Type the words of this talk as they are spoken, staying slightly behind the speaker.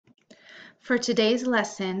For today's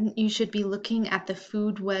lesson, you should be looking at the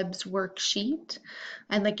Food Webs worksheet.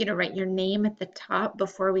 I'd like you to write your name at the top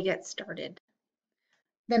before we get started.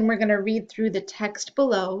 Then we're going to read through the text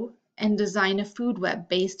below and design a food web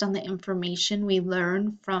based on the information we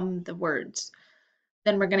learn from the words.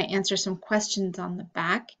 Then we're going to answer some questions on the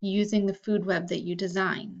back using the food web that you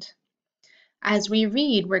designed. As we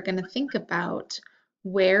read, we're going to think about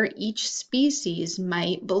where each species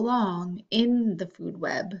might belong in the food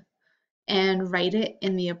web and write it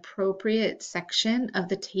in the appropriate section of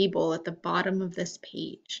the table at the bottom of this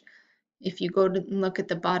page. If you go to look at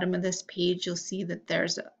the bottom of this page, you'll see that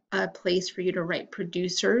there's a place for you to write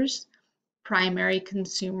producers, primary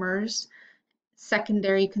consumers,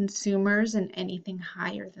 secondary consumers, and anything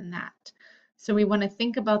higher than that. So we want to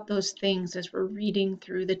think about those things as we're reading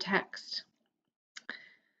through the text.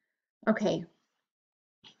 Okay,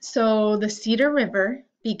 so the Cedar River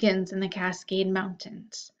begins in the Cascade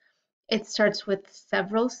Mountains. It starts with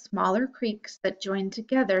several smaller creeks that join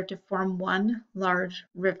together to form one large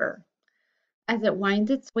river. As it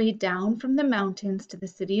winds its way down from the mountains to the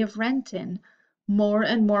city of Renton, more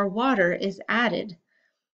and more water is added.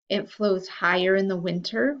 It flows higher in the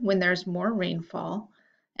winter when there's more rainfall,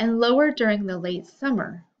 and lower during the late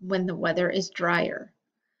summer when the weather is drier.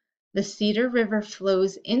 The Cedar River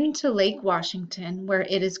flows into Lake Washington, where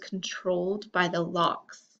it is controlled by the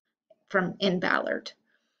locks in Ballard.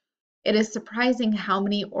 It is surprising how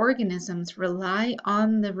many organisms rely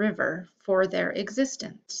on the river for their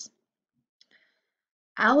existence.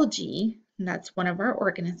 Algae, that's one of our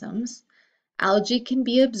organisms, algae can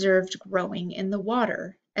be observed growing in the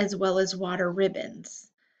water, as well as water ribbons.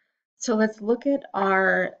 So let's look at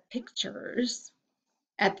our pictures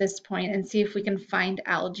at this point and see if we can find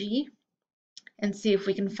algae and see if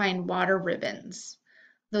we can find water ribbons.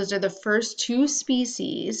 Those are the first two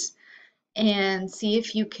species, and see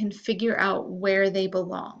if you can figure out where they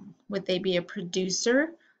belong. Would they be a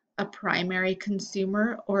producer, a primary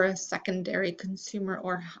consumer, or a secondary consumer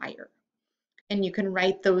or higher? And you can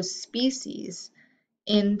write those species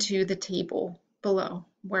into the table below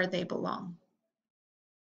where they belong.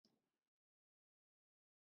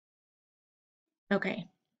 Okay,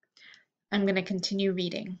 I'm going to continue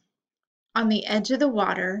reading. On the edge of the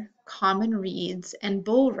water, common reeds and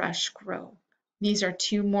bulrush grow. These are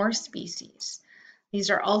two more species. These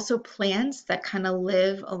are also plants that kind of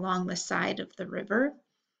live along the side of the river.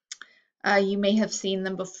 You may have seen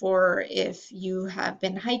them before if you have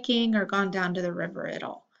been hiking or gone down to the river at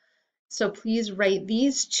all. So please write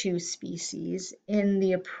these two species in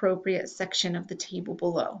the appropriate section of the table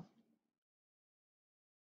below.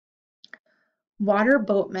 Water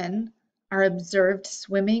boatmen are observed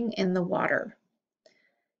swimming in the water.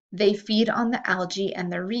 They feed on the algae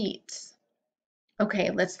and the reeds.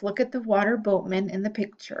 Okay, let's look at the water boatman in the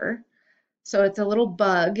picture. So it's a little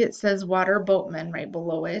bug. It says water boatman right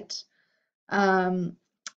below it. And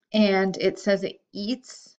it says it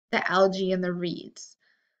eats the algae and the reeds.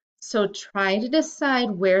 So try to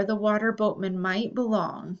decide where the water boatman might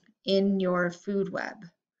belong in your food web.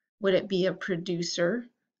 Would it be a producer,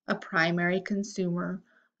 a primary consumer,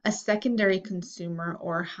 a secondary consumer,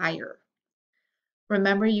 or higher?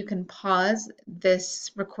 Remember, you can pause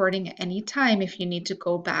this recording at any time if you need to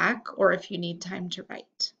go back or if you need time to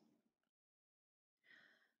write.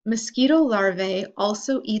 Mosquito larvae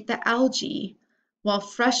also eat the algae, while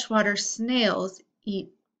freshwater snails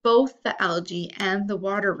eat both the algae and the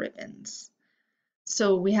water ribbons.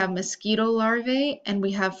 So we have mosquito larvae and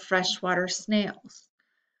we have freshwater snails.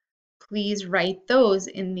 Please write those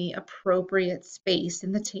in the appropriate space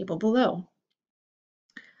in the table below.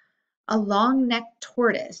 A long-necked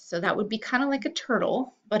tortoise, so that would be kind of like a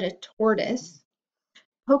turtle, but a tortoise,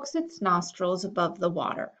 pokes its nostrils above the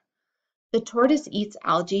water. The tortoise eats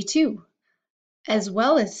algae too, as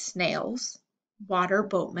well as snails, water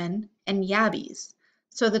boatmen, and yabbies.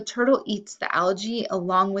 So the turtle eats the algae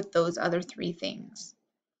along with those other three things.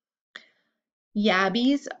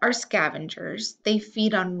 Yabbies are scavengers. They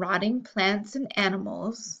feed on rotting plants and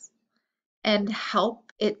animals and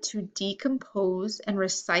help it to decompose and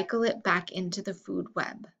recycle it back into the food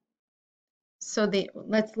web. So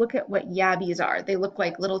let's look at what yabbies are. They look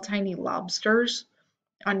like little tiny lobsters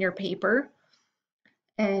on your paper.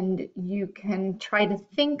 And you can try to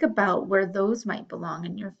think about where those might belong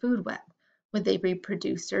in your food web. Would they be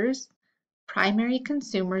producers, primary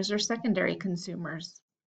consumers, or secondary consumers?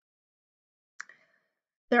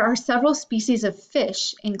 There are several species of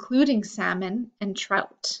fish, including salmon and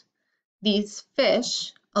trout. These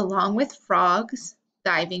fish, along with frogs,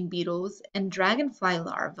 diving beetles, and dragonfly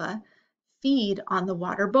larvae, feed on the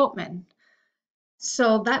water boatman.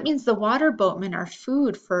 So that means the water boatmen are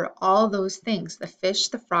food for all those things, the fish,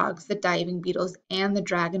 the frogs, the diving beetles, and the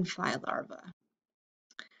dragonfly larvae.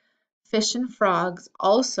 Fish and frogs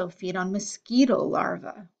also feed on mosquito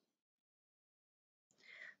larvae.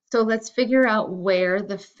 So let's figure out where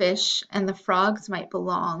the fish and the frogs might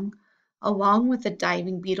belong, along with the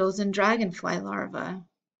diving beetles and dragonfly larvae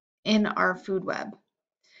in our food web.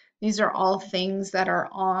 These are all things that are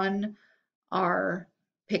on our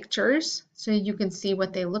pictures, so you can see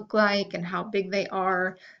what they look like and how big they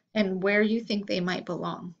are and where you think they might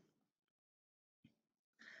belong.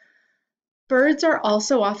 Birds are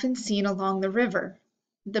also often seen along the river.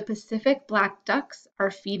 The Pacific black ducks are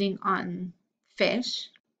feeding on fish,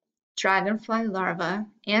 dragonfly larvae,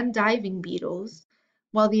 and diving beetles,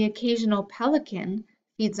 while the occasional pelican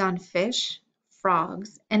feeds on fish,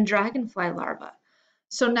 frogs, and dragonfly larvae.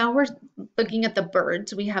 So now we're looking at the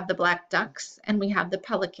birds. We have the black ducks and we have the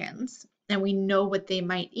pelicans, and we know what they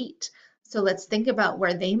might eat. So let's think about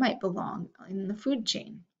where they might belong in the food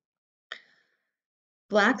chain.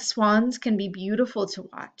 Black swans can be beautiful to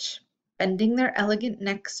watch, bending their elegant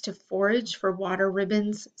necks to forage for water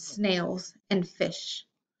ribbons, snails, and fish.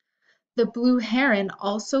 The blue heron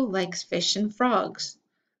also likes fish and frogs.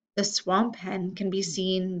 The swamp hen can be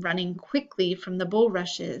seen running quickly from the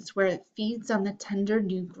bulrushes where it feeds on the tender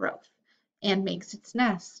new growth and makes its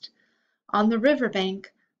nest. On the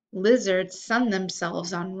riverbank, lizards sun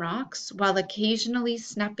themselves on rocks while occasionally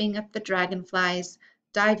snapping at the dragonflies,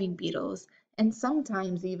 diving beetles, and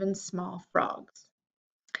sometimes even small frogs.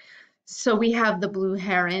 So we have the blue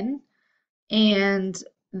heron and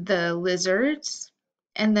the lizards,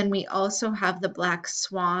 and then we also have the black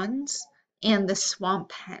swans and the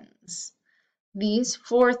swamp hens. These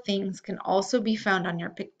four things can also be found on your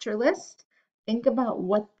picture list. Think about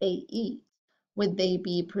what they eat. Would they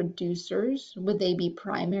be producers? Would they be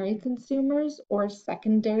primary consumers or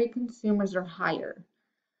secondary consumers or higher?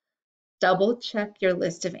 Double check your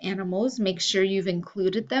list of animals. Make sure you've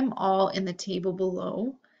included them all in the table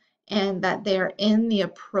below and that they're in the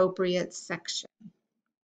appropriate section.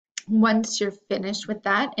 Once you're finished with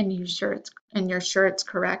that and you're sure it's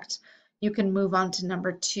correct, you can move on to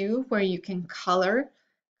number 2, where you can color,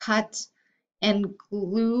 cut, and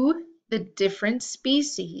glue the different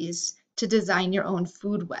species to design your own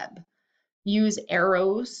food web. Use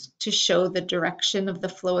arrows to show the direction of the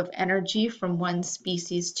flow of energy from one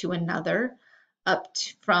species to another,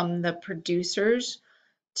 from the producers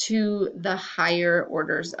to the higher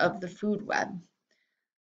orders of the food web.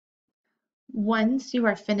 Once you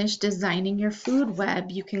are finished designing your food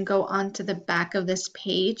web, you can go onto the back of this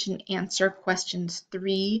page and answer questions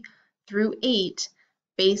 3 through 8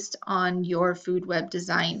 based on your food web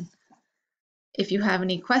design. If you have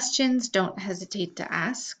any questions, don't hesitate to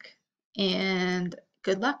ask, and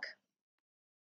good luck.